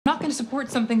to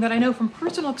support something that I know from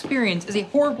personal experience is a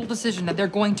horrible decision that they're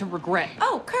going to regret.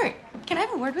 Oh, Kurt, can I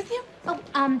have a word with you? Oh,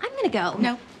 I'm gonna go.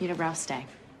 No, Unibrow, stay.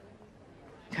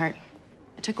 Kurt,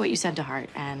 I took what you said to heart,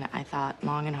 and I thought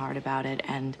long and hard about it,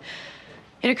 and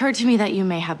it occurred to me that you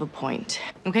may have a point.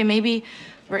 Okay, maybe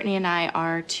Brittany and I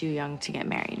are too young to get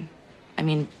married. I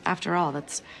mean, after all,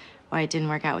 that's why it didn't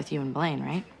work out with you and Blaine,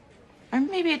 right? Or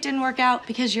maybe it didn't work out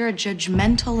because you're a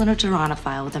judgmental little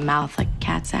geronophile with a mouth like a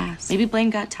cat's ass. Maybe Blaine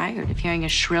got tired of hearing a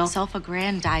shrill,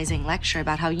 self-aggrandizing lecture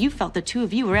about how you felt the two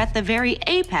of you were at the very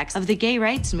apex of the gay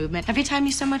rights movement every time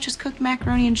you so much as cooked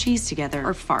macaroni and cheese together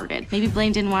or farted. Maybe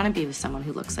Blaine didn't want to be with someone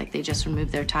who looks like they just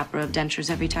removed their top row of dentures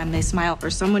every time they smile, or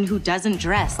someone who doesn't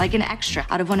dress like an extra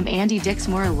out of one of Andy Dick's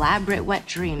more elaborate wet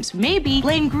dreams. Maybe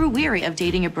Blaine grew weary of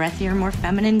dating a breathier, more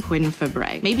feminine Quinn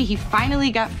Fabray. Maybe he finally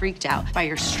got freaked out by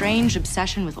your strange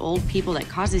obsession with old people that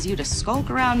causes you to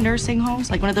skulk around nursing homes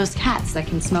like one of those cats that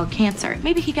can smell cancer.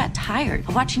 Maybe he got tired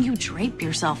of watching you drape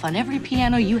yourself on every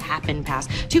piano you happen past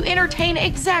to entertain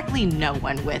exactly no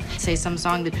one with. Say some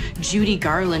song that Judy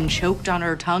Garland choked on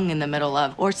her tongue in the middle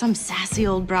of, or some sassy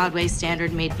old Broadway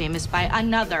standard made famous by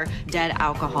another dead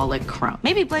alcoholic crone.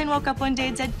 Maybe Blaine woke up one day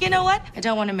and said, you know what? I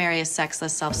don't want to marry a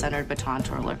sexless, self-centered baton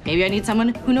twirler. Maybe I need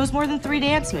someone who knows more than 3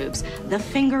 dance moves. The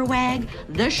finger wag,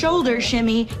 the shoulder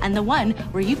shimmy, and the one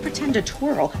where you pretend to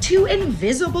twirl 2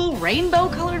 invisible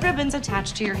rainbow-colored ribbons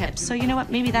attached to your hips. So you know what?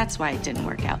 Maybe that's why it didn't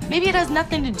work out. Maybe it has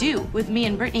nothing to do with me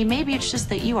and Brittany. Maybe it's just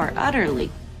that you are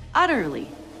utterly, utterly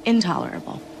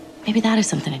intolerable. Maybe that has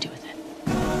something to do with it.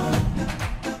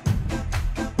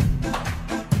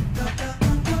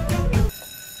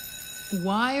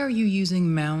 Why are you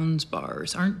using Mounds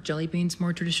bars? Aren't jelly beans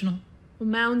more traditional? Well,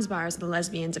 Mounds bars are the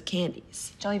lesbians of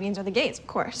candies. Jelly beans are the gays, of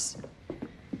course.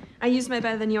 I used my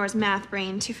better than yours math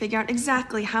brain to figure out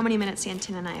exactly how many minutes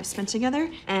Santana and I have spent together,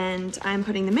 and I'm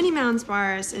putting the mini Mounds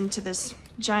bars into this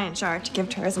giant jar to give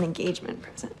to her as an engagement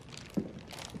present.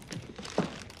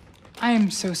 I am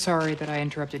so sorry that I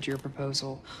interrupted your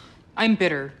proposal. I'm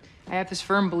bitter. I have this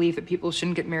firm belief that people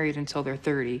shouldn't get married until they're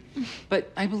 30.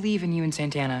 But I believe in you and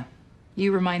Santana.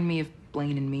 You remind me of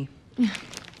Blaine and me.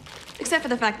 Except for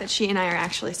the fact that she and I are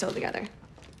actually still together.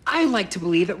 I like to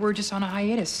believe that we're just on a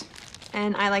hiatus.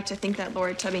 And I like to think that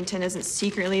Lord Tubbington isn't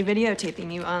secretly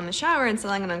videotaping you on the shower and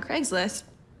selling it on Craigslist.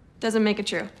 Doesn't make it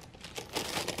true.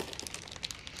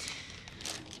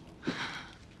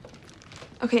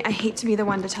 Okay, I hate to be the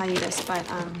one to tell you this, but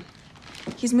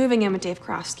he's moving in with Dave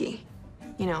Krofsky.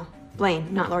 You know,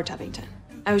 Blaine, not Lord Tubbington.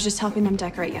 I was just helping them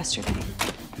decorate yesterday.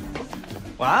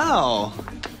 Wow.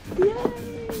 Yay.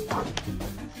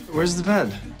 Where's the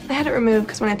bed? I had it removed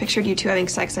because when I pictured you two having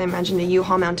sex, I imagined a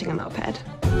U-Haul mounting a moped.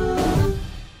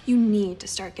 You need to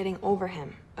start getting over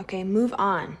him, okay? Move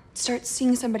on. Start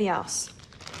seeing somebody else.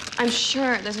 I'm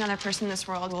sure there's another person in this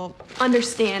world who will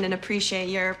understand and appreciate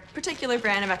your particular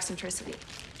brand of eccentricity.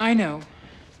 I know,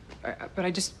 but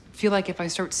I just feel like if I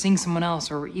start seeing someone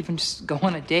else or even just go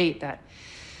on a date, that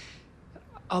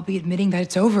I'll be admitting that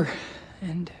it's over.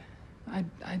 And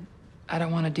I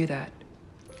don't want to do that.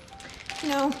 You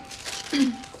know,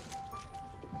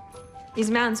 these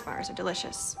Mounds bars are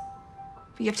delicious,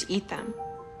 but you have to eat them.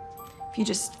 If you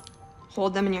just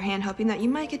hold them in your hand, hoping that you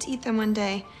might get to eat them one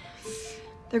day,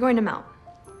 they're going to melt.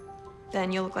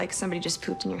 Then you'll look like somebody just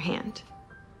pooped in your hand.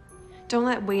 Don't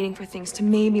let waiting for things to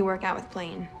maybe work out with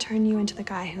Blaine turn you into the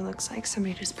guy who looks like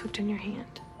somebody just pooped in your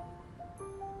hand.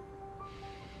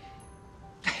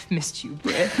 I've missed you,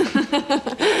 Britt.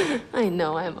 I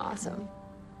know, I'm awesome.